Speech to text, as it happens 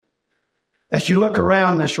As you look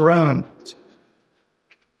around this room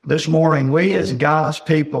this morning, we as God's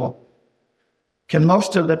people can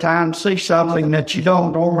most of the time see something that you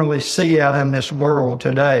don't normally see out in this world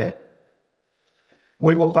today.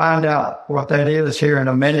 We will find out what that is here in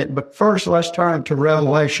a minute, but first let's turn to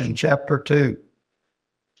Revelation chapter 2.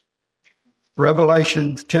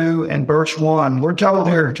 Revelation 2 and verse 1. We're told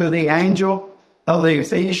here, to the angel of the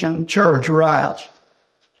Ephesian church write,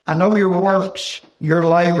 I know your works, your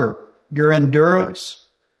labor, your endurance,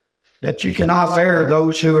 that you cannot bear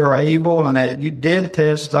those who are evil, and that you did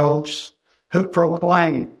test those who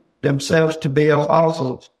proclaim themselves to be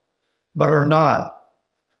apostles, but are not,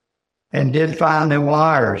 and did find them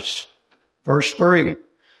liars. Verse 3,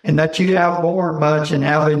 and that you have borne much and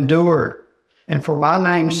have endured, and for my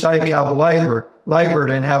name's sake have labored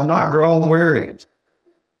and have not grown weary.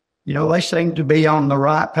 You know, they seem to be on the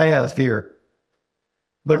right path here.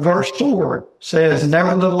 But verse 4 says,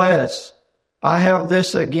 nevertheless, I have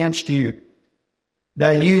this against you,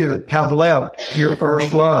 that you have left your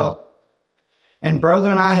first love. And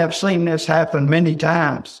brethren, I have seen this happen many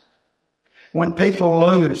times. When people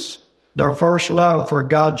lose their first love for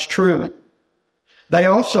God's truth, they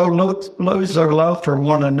also lose their love for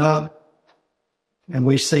one another. And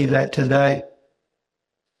we see that today.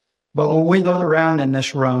 But when we look around in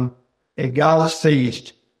this room at God's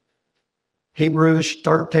feast, Hebrews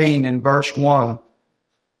 13 and verse 1,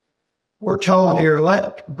 we're told here,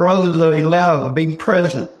 let brotherly love be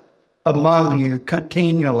present among you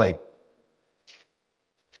continually.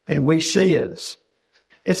 And we see it.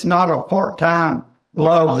 It's not a part-time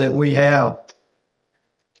love that we have,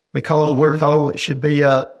 because we're told it should be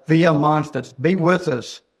amongst us, be with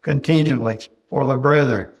us continually for the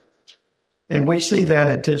brethren. And we see that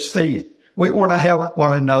at this feast. We want to help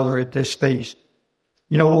one another at this feast.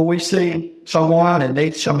 You know, when we see someone that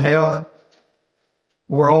needs some help,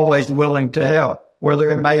 we're always willing to help,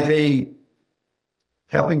 whether it may be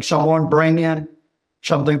helping someone bring in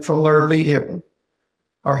something from their vehicle,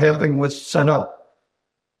 or helping with set up,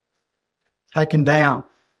 taking down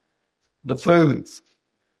the food.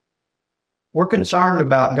 We're concerned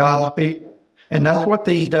about God's people, and that's what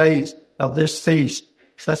these days of this feast,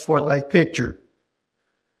 that's what they picture.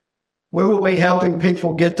 We will be helping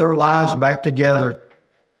people get their lives back together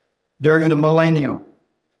during the millennium.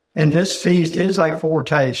 And this feast is a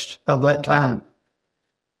foretaste of that time.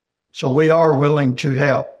 So we are willing to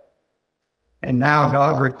help. And now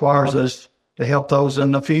God requires us to help those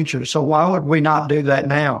in the future. So why would we not do that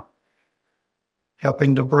now?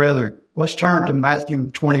 Helping the brethren. Let's turn to Matthew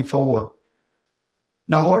 24.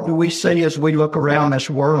 Now, what do we see as we look around this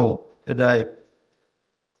world today?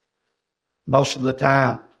 Most of the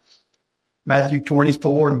time. Matthew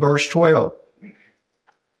 24 and verse 12.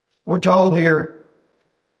 We're told here,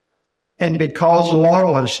 and because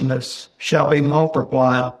lawlessness shall be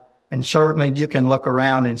multiplied, and certainly you can look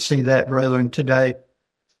around and see that, brethren, today.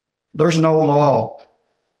 There's no law.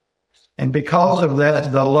 And because of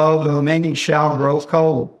that, the love of many shall grow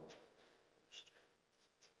cold.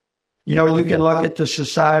 You know, you can look at the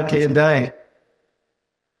society today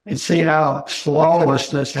and see how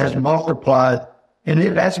lawlessness has multiplied, and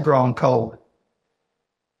it has grown cold.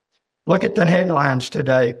 Look at the headlines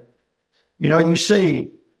today. You know, you see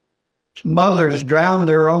mothers drown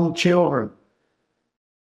their own children.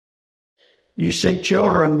 You see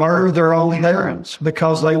children murder their own parents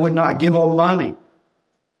because they would not give them money.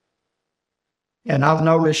 And I've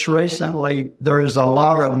noticed recently there is a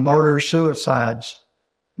lot of murder-suicides.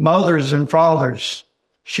 Mothers and fathers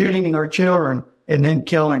shooting their children and then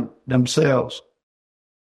killing themselves.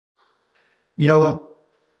 You know,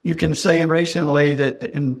 you can see recently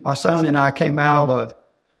that my son and I came out of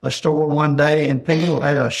a store one day and people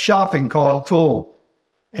had a shopping cart full.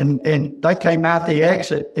 And they came out the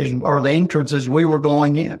exit or the entrance as we were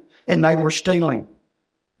going in, and they were stealing.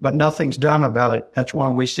 But nothing's done about it. That's why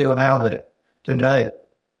we still have it today.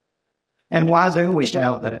 And why do we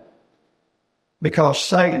still have it? Because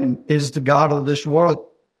Satan is the god of this world.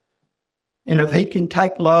 And if he can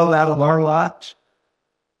take love out of our lives,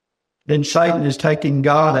 then Satan is taking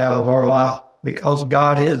God out of our life, because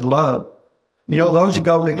God is love. You know, those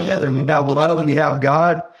go together. You have love, you have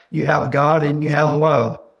God, and you have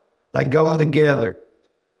love. They go together.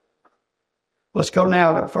 Let's go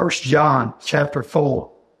now to 1 John chapter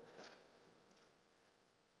 4.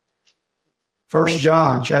 1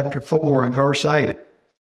 John chapter 4 and verse 8.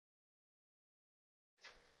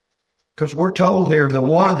 Because we're told here, the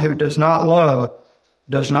one who does not love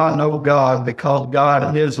does not know God, because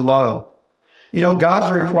God is love. You know,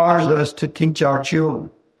 God requires us to teach our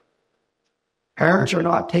children. Parents are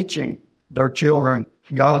not teaching their children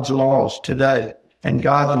God's laws today. and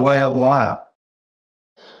God's way of life.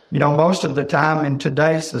 You know, most of the time in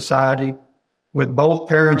today's society, with both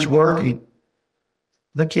parents working,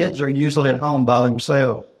 the kids are usually at home by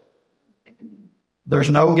themselves. There's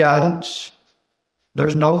no guidance.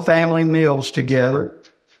 There's no family meals together.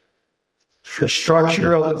 The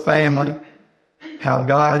structure of the family, how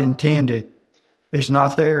God intended, is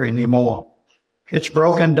not there anymore. It's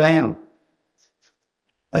broken down.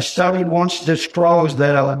 A study once disclosed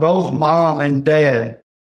that of both mom and dad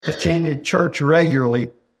attended church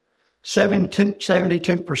regularly,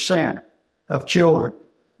 72% of children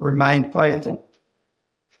remained faithful.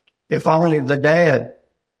 If only the dad,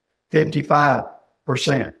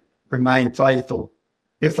 55% remained faithful.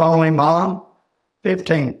 If only mom,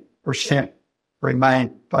 15%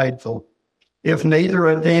 remained faithful. If neither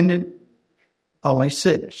attended, only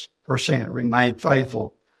 6% remained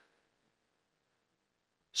faithful.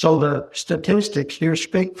 So the statistics here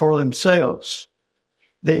speak for themselves.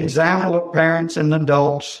 The example of parents and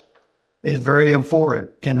adults is very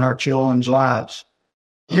important in our children's lives.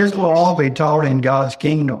 Here's what all be taught in God's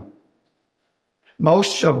kingdom.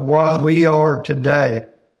 Most of what we are today,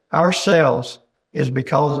 ourselves, is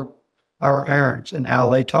because of our parents and how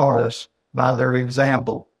they taught us by their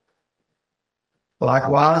example.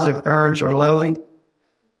 Likewise, if parents are loving,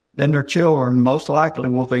 then their children most likely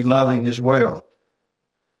will be loving as well.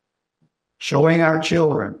 Showing our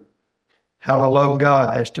children how to love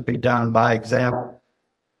God has to be done by example.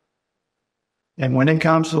 And when it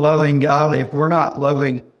comes to loving God, if we're not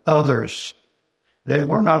loving others, then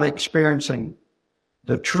we're not experiencing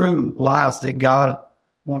the true life that God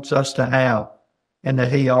wants us to have and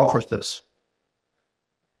that He offers us.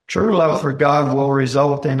 True love for God will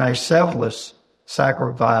result in a selfless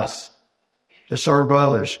sacrifice to serve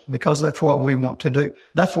others, because that's what we want to do.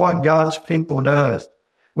 That's what God's people does.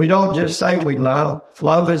 We don't just say we love.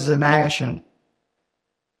 Love is an action.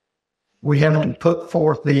 We have to put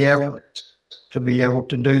forth the effort to be able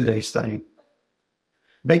to do these things.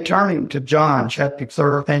 Be turning to John chapter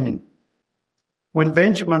 13. When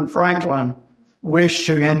Benjamin Franklin wished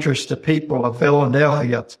to interest the people of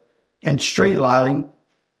Philadelphia in street lighting,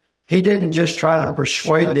 he didn't just try to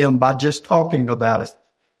persuade them by just talking about it.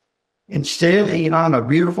 Instead, he hung a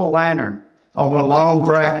beautiful lantern on a long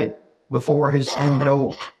bracket before his own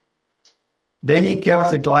door. Then he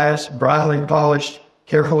kept the glass brightly polished,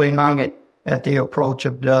 carefully hung it at the approach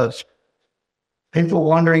of dusk. People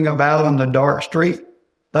wandering about on the dark street,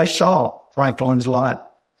 they saw Franklin's light.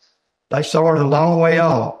 They saw it a long way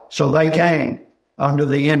off, so they came under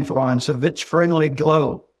the influence of its friendly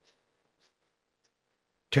glow.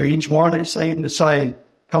 To each one it seemed to say,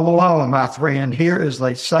 "Come along, my friend, here is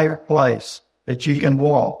a safe place that you can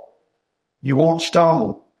walk. You won't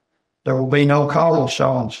stumble. There will be no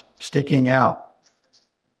cobblestones sticking out.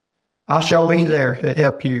 I shall be there to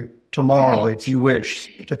help you tomorrow if you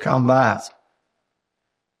wish to come by."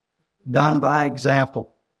 Done by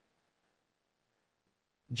example.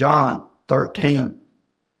 John 13,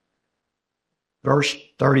 verse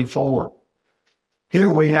 34. Here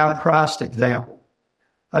we have Christ's example.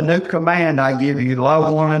 "A new command I give you,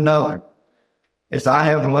 love one another. As I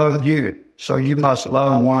have loved you, so you must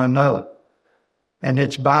love one another. And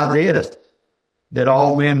it's by this that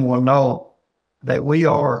all men will know that we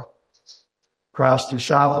are Christ's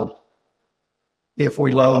disciples, if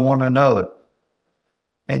we love one another."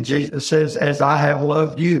 And Jesus says, "As I have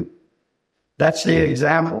loved you." That's the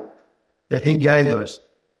example that He gave us.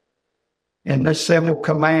 And this simple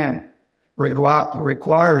command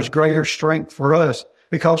requires greater strength for us,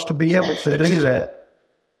 because to be able to do that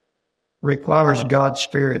requires God's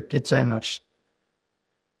Spirit that's in us,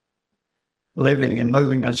 living and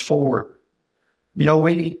moving us forward. You know,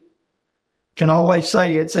 we can always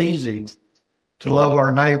say it's easy to love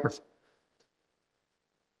our neighbor.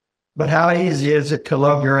 But how easy is it to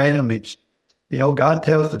love your enemies? You know, God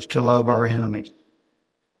tells us to love our enemies.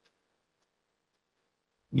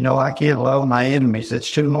 You know, I can't love my enemies. It's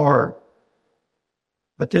too hard.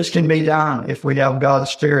 But this can be done if we have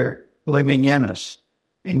God's Spirit living in us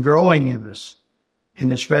and growing in us,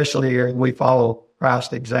 and especially if we follow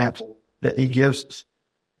Christ's example that He gives us.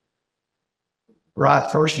 Right,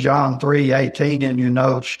 1 John 3:18 in your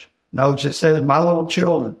notes it says, "My little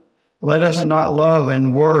children, let us not love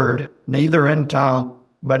in word, neither in tongue,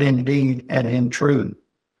 but in deed and in truth."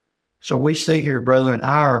 So we see here, brethren,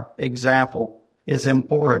 our example is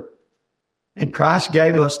important. And Christ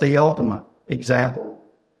gave us the ultimate example.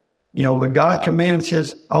 You know, but God commends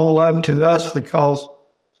His own love to us because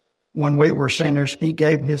when we were sinners, He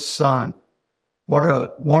gave His Son. What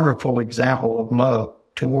a wonderful example of love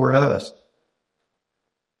toward us.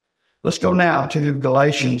 Let's go now to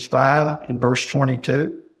Galatians 5 and verse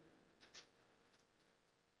 22.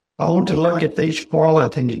 I want to look at these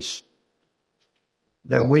qualities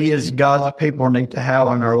that we as God's people need to have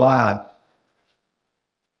in our life,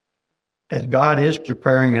 as God is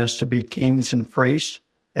preparing us to be kings and priests,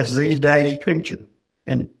 as these days picture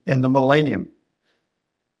in the millennium.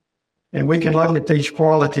 And we can look at these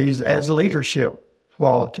qualities as leadership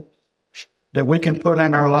qualities that we can put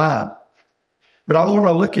in our life. But I want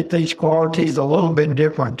to look at these qualities a little bit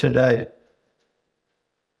different today.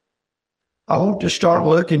 I want to start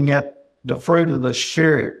looking at the fruit of the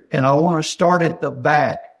Spirit, and I want to start at the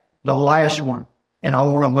back, the last one, and I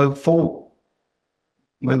want to move forward,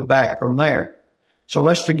 move back from there. So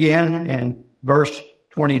let's begin in verse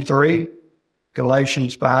 23,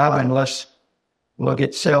 Galatians 5, and let's look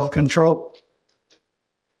at self-control.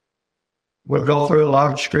 We'll go through a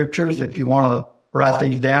lot of scriptures if you want to write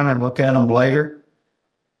these down and look at them later.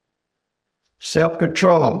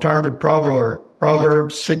 Self-control, turn to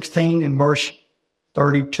Proverbs 16 and verse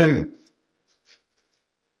 32.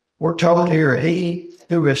 We're told here, he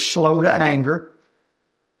who is slow to anger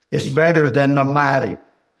is better than the mighty,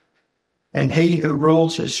 and he who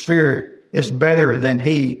rules his spirit is better than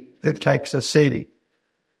he who takes a city.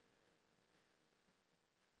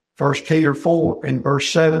 1 Peter 4 and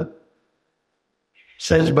verse 7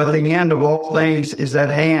 says, but the end of all things is at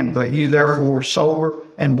hand, but you therefore sober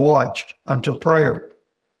and watch until prayer.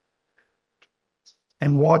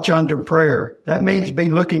 And watch unto prayer. That means be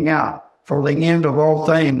looking out for the end of all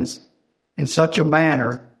things in such a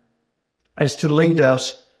manner as to lead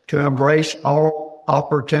us to embrace all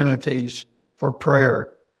opportunities for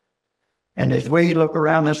prayer. And as we look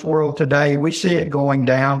around this world today, we see it going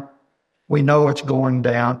down. We know it's going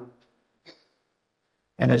down.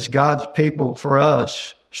 And as God's people, for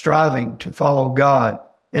us, striving to follow God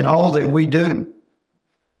in all that we do,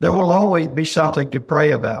 there will always be something to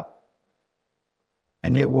pray about.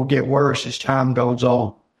 And it will get worse as time goes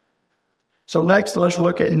on. So next, let's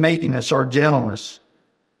look at meekness or gentleness.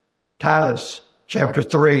 Titus chapter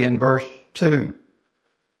 3 and verse 2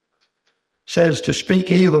 says to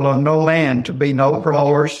speak evil of no man, to be no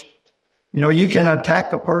brawlers. You know, you can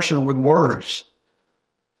attack a person with words,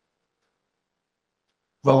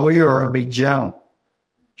 but we are to be gentle,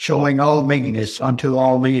 showing all meekness unto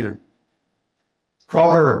all men.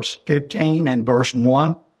 Proverbs 15 and verse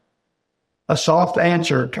 1. A soft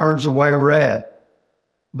answer turns away wrath,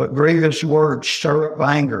 but grievous words stir up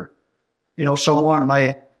anger. You know, someone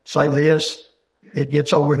may say this, it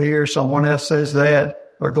gets over here, someone else says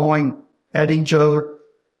that, or going at each other.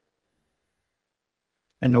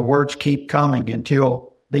 And the words keep coming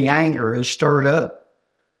until the anger is stirred up.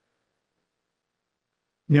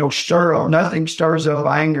 You know, nothing stirs up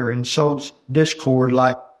anger and sows discord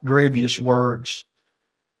like grievous words.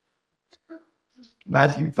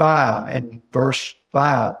 Matthew 5 and verse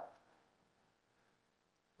 5.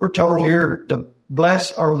 We're told here,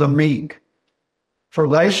 blessed are the meek, for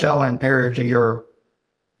they shall inherit the earth.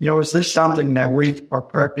 You know, is this something that we are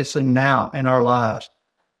practicing now in our lives?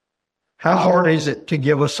 How hard is it to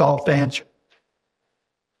give a soft answer?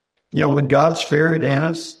 You know, with God's Spirit in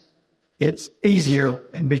us, it's easier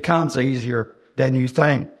and becomes easier than you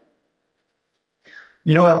think.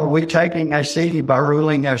 You know, are we taking a city by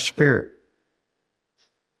ruling our spirit?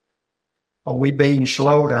 Are we being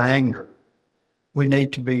slow to anger? We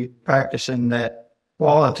need to be practicing that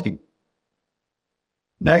quality.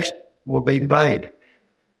 Next will be faith.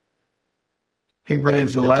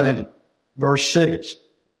 Hebrews 11, verse 6.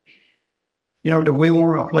 You know, do we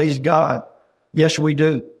want to please God? Yes, we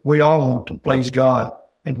do. We all want to please God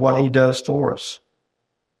and what He does for us.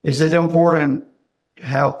 Is it important to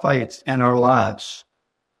have faith in our lives?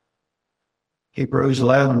 Hebrews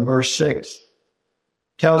 11, verse 6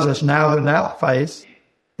 tells us now without faith,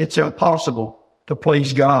 it's impossible to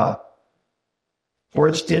please God. For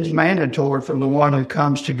it's mandatory for the one who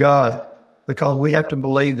comes to God, because we have to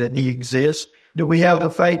believe that He exists. Do we have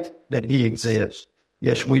the faith that He exists?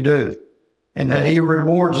 Yes, we do. And that He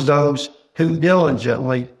rewards those who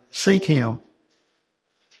diligently seek Him.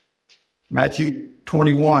 Matthew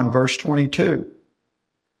 21, verse 22.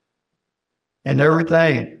 And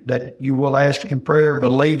everything that you will ask in prayer,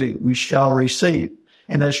 believing, you shall receive.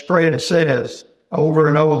 And as prayer says over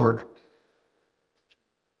and over,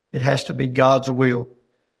 it has to be God's will.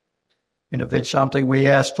 And if it's something we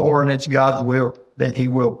ask for and it's God's will, then He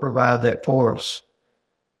will provide that for us.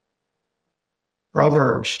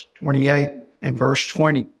 Proverbs 28 and verse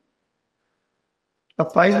 20. A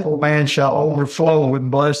faithful man shall overflow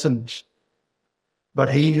with blessings,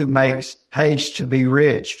 but he who makes haste to be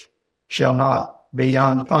rich shall not be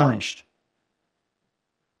unpunished.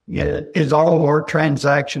 Is all of our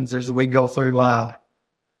transactions as we go through life,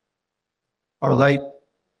 are they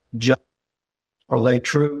just? Are they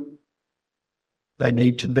true? They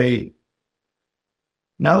need to be.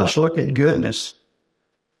 Now let's look at goodness.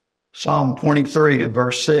 Psalm 23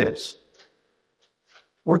 verse 6.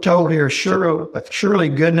 We're told here, surely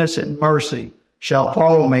goodness and mercy shall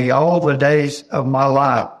follow me all the days of my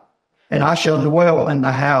life, and I shall dwell in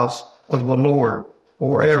the house of the Lord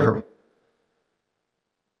forever.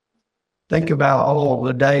 Think about all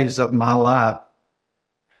the days of my life.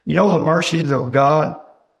 You know, the mercies of God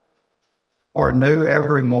are new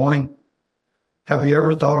every morning. Have you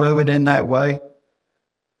ever thought of it in that way?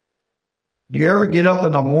 Do you ever get up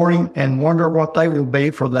in the morning and wonder what they will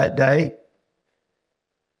be for that day?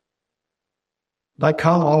 They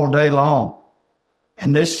come all day long.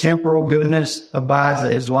 And this temporal goodness abides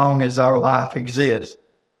as long as our life exists.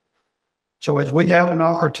 So as we have an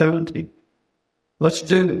opportunity, let's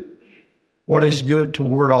do what is good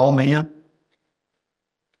toward all men,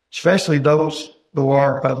 especially those who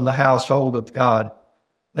are of the household of God.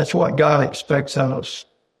 That's what God expects of us.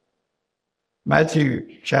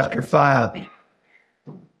 Matthew chapter 5,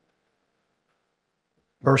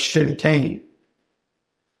 verse 15.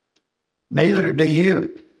 Neither do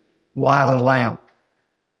you light a lamp.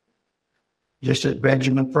 Just as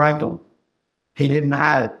Benjamin Franklin, he didn't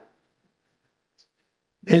hide it.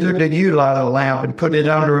 Neither did you light a lamp and put it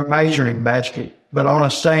under a measuring basket, but on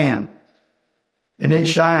a stand, and it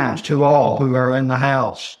shines to all who are in the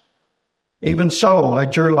house. Even so,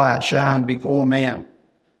 let your light shine before men,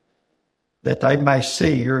 that they may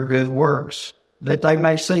see your good works, that they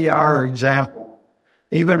may see our example.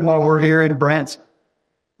 Even while we're here in Branson,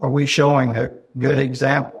 are we showing a good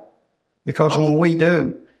example? Because when we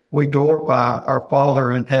do, we glorify our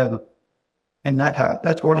Father in heaven. And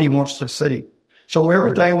that's what he wants to see. So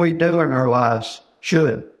everything we do in our lives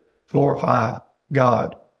should glorify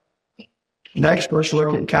God. Next, let's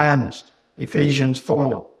look at kindness. Ephesians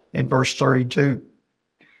 4 and verse 32.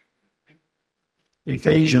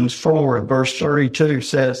 Ephesians 4 and verse 32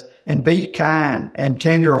 says, and be kind and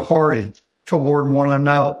tender-hearted toward one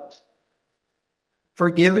another,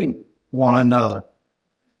 forgiving one another,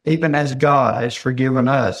 even as God has forgiven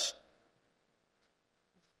us.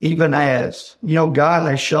 Even as, God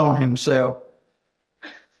has shown himself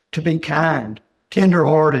to be kind,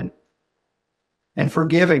 tender-hearted, and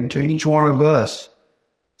forgiving to each one of us.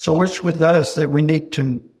 So it's with us that we need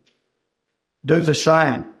to do the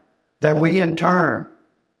same, that we in turn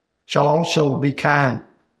shall also be kind,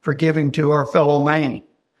 forgiving to our fellow man.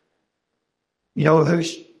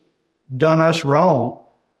 Who's done us wrong,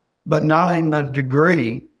 but not in the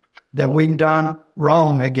degree that we've done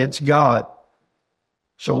wrong against God.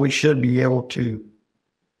 So we should be able to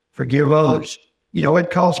forgive others.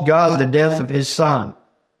 It cost God the death of his son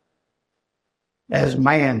as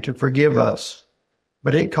man to forgive us,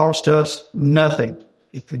 but it cost us nothing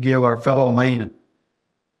to forgive our fellow man.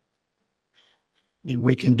 And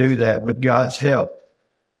we can do that with God's help.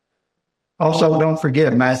 Also, don't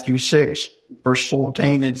forget Matthew 6, verse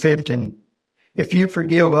 14 and 15. If you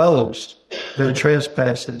forgive others their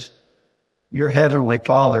trespasses, your heavenly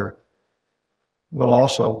Father will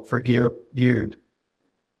also forgive you.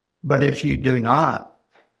 But if you do not,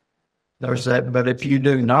 but if you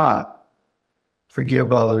do not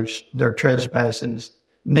forgive others their trespasses,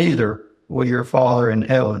 neither will your Father in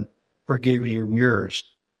heaven forgive you yours.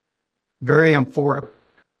 Very important.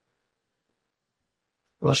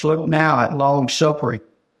 Let's look now at long suffering.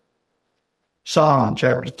 Psalm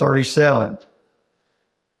chapter 37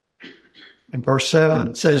 and verse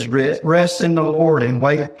 7 says, rest in the Lord and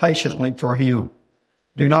wait patiently for him.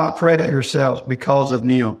 Do not fret yourselves because of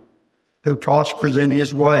him who prospers in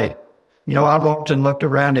his way. I've often looked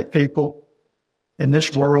around at people in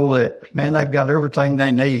this world that, man, they've got everything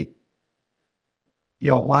they need.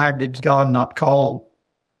 Why did God not call?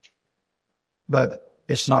 But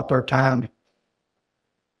it's not their time.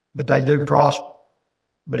 But they do prosper.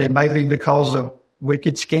 But it may be because of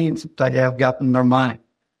wicked schemes that they have got in their mind.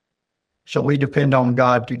 So we depend on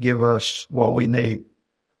God to give us what we need.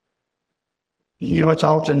 It's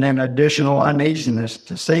often an additional uneasiness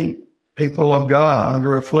to see people of God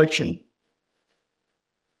under affliction.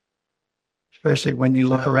 Especially when you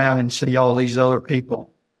look around and see all these other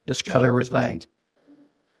people that's got everything.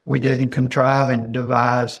 We didn't contrive and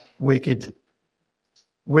devise wickedness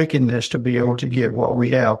to be able to get what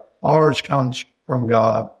we have. Ours comes from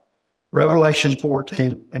God. Revelation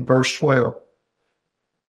 14 and verse 12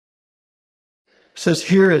 says,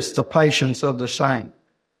 here is the patience of the saints.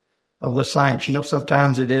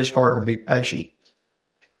 Sometimes it is hard to be patient.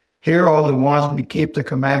 Here are the ones who keep the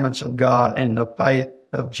commandments of God and the faith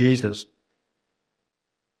of Jesus.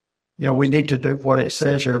 You know, we need to do what it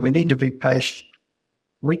says here. We need to be patient.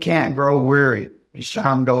 We can't grow weary as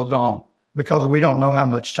time goes on because we don't know how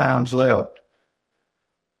much time's left.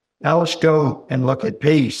 Now let's go and look at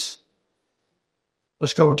peace.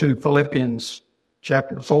 Let's go to Philippians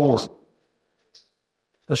chapter 4.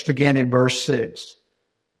 Let's begin in verse 6.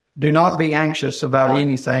 Do not be anxious about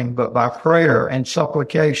anything, but by prayer and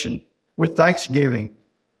supplication, with thanksgiving,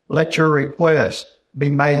 let your requests be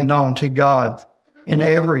made known to God in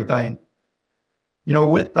everything. You know,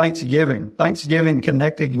 with thanksgiving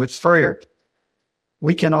connected with prayer,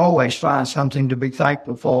 we can always find something to be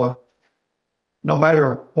thankful for, no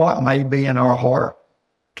matter what may be in our heart.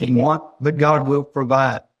 Can want, but God will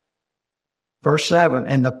provide. Verse 7,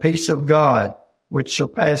 and the peace of God, which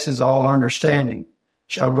surpasses all understanding,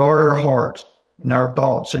 shall guard our hearts and our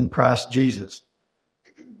thoughts in Christ Jesus.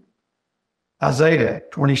 Isaiah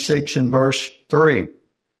 26 and verse 3,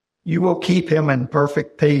 you will keep him in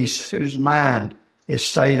perfect peace whose mind is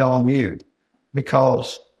stayed on you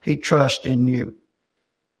because he trusts in you.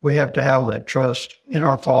 We have to have that trust in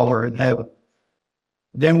our Father in heaven.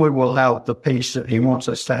 Then we will have the peace that he wants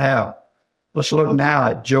us to have. Let's look now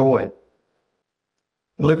at joy.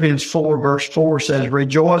 Philippians 4 verse 4 says,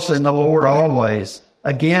 rejoice in the Lord always.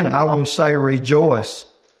 Again, I will say rejoice.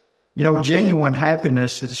 You know, genuine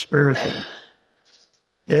happiness is spiritual,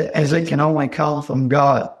 as it can only come from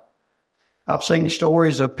God. I've seen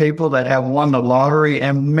stories of people that have won the lottery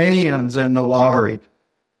and millions in the lottery.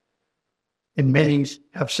 And many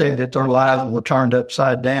have said that their lives were turned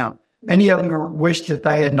upside down. Many of them wish that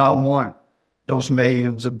they had not won those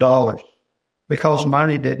millions of dollars because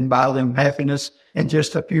money didn't buy them happiness in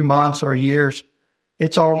just a few months or years.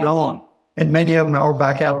 It's all gone. And many of them are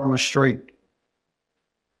back out on the street.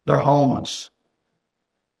 They're homeless.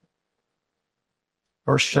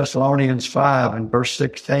 1 Thessalonians 5 and verse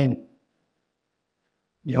 16.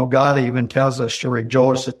 You know, God even tells us to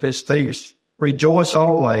rejoice at this feast. Rejoice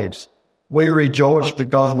always. We rejoice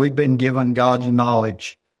because we've been given God's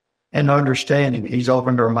knowledge and understanding. He's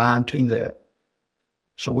opened our mind to that.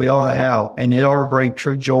 So we ought to have, and it ought to bring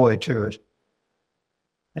true joy to us.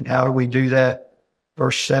 And how do we do that?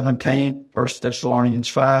 Verse 17, 1 Thessalonians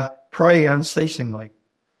 5, pray unceasingly.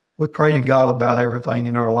 We pray to God about everything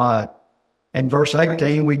in our life. And verse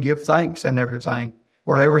 18, we give thanks in everything,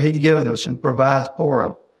 wherever he gives us and provides for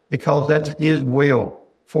us, because that's his will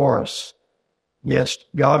for us. Yes,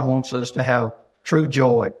 God wants us to have true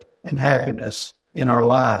joy and happiness in our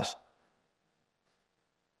lives.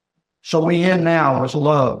 So we end now with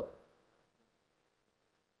love.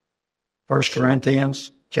 1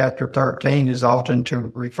 Corinthians chapter 13 is often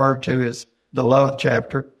referred to as the love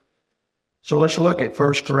chapter. So let's look at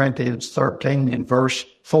 1 Corinthians 13 and verse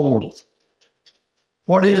 4.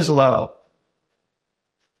 What is love?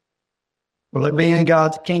 Will it be in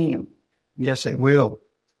God's kingdom? Yes, it will.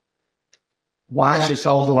 Why? Because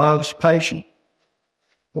love is patient.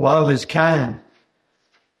 Love is kind,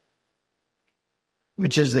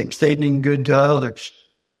 which is extending good to others.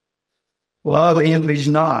 Love envies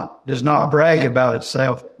not, does not brag about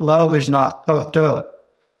itself. Love is not puffed up.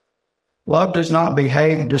 Love does not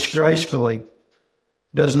behave disgracefully,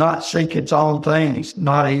 does not seek its own things,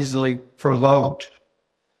 not easily provoked,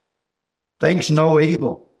 thinks no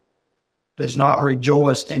evil, does not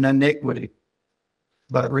rejoice in iniquity,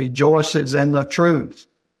 but rejoices in the truth.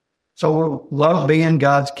 So will love be in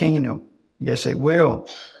God's kingdom? Yes, it will.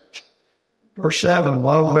 Verse 7,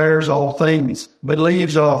 love bears all things,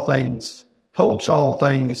 believes all things, hopes all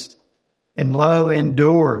things, and love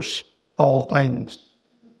endures all things.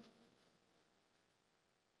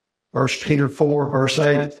 1 Peter 4, verse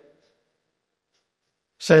 8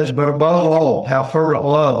 says, but above all, have fervent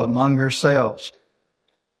love among yourselves,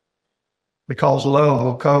 because love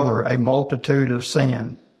will cover a multitude of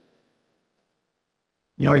sin.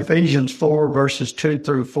 You know, Ephesians 4, verses 2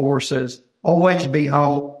 through 4 says, always be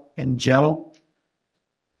humble and gentle,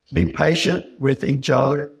 be patient with each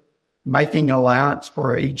other, making allowance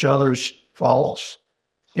for each other's faults.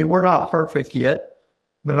 And we're not perfect yet,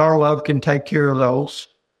 but our love can take care of those.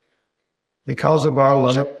 Because of our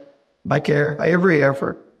love, make every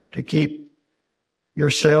effort to keep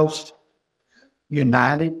yourselves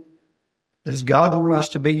united. Does God want us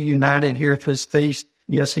to be united here at this feast?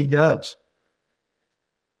 Yes, he does.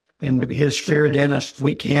 In his spirit in us,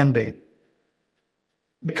 we can be.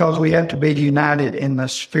 Because we have to be united in the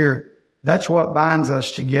spirit. That's what binds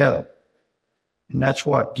us together. And that's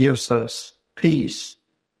what gives us peace.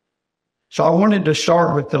 So I wanted to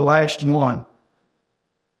start with the last one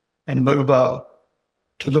and move up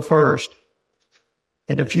to the first.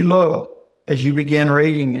 And if you look as you begin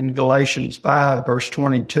reading in Galatians 5, verse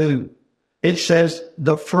 22, it says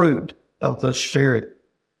the fruit of the Spirit.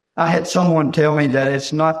 I had someone tell me that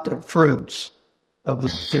it's not the fruits of the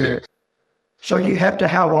Spirit. So you have to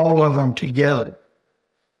have all of them together.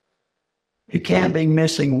 You can't be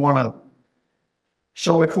missing one of them.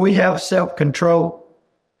 So if we have self-control,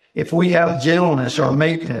 if we have gentleness or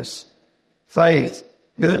meekness, faith,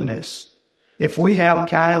 goodness, if we have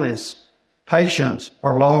kindness, patience,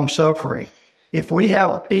 or long-suffering, if we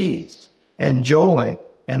have peace and joy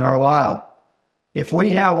in our life, if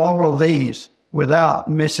we have all of these without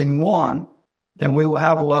missing one, then we will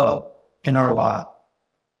have love in our life.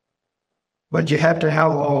 But you have to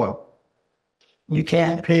have all of them. You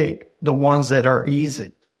can't pick the ones that are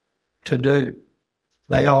easy to do.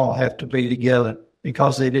 They all have to be together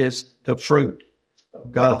because it is the fruit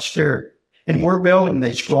of God's Spirit. And we're building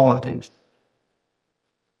these qualities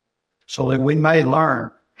so that we may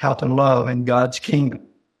learn how to love in God's kingdom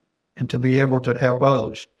and to be able to help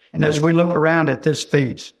others. And as we look around at this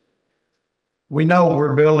feast, we know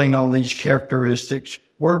we're building on these characteristics.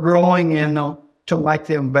 We're growing in them to make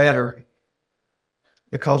them better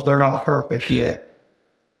because they're not perfect yet.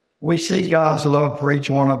 We see God's love for each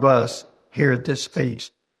one of us here at this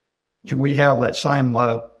feast. We have that same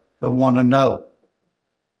love for one another.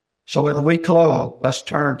 So as we close, let's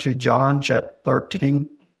turn to John chapter 13.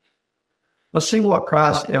 Let's see what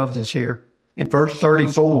Christ tells us here in verse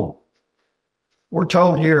 34. We're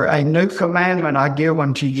told here, a new commandment I give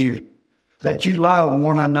unto you, that you love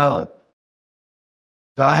one another.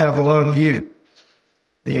 I have loved you.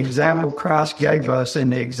 The example Christ gave us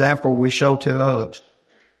and the example we show to others,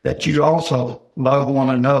 that you also love one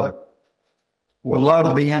another. Will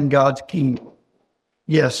love be in God's kingdom?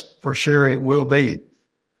 Yes, for sure it will be.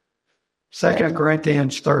 2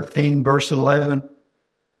 Corinthians 13, verse 11,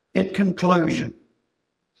 in conclusion,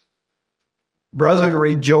 brethren,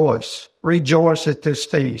 rejoice. Rejoice at this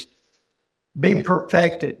feast. Be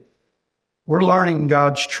perfected. We're learning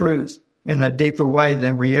God's truth in a deeper way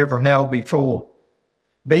than we ever have before.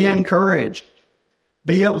 Be encouraged.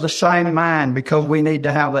 Be of the same mind because we need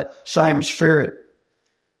to have that same spirit.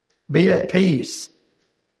 Be at peace.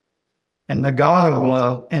 And the God of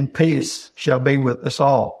love and peace shall be with us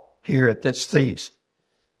all here at this feast.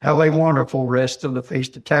 Have a wonderful rest of the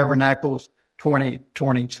Feast of Tabernacles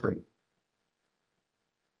 2023.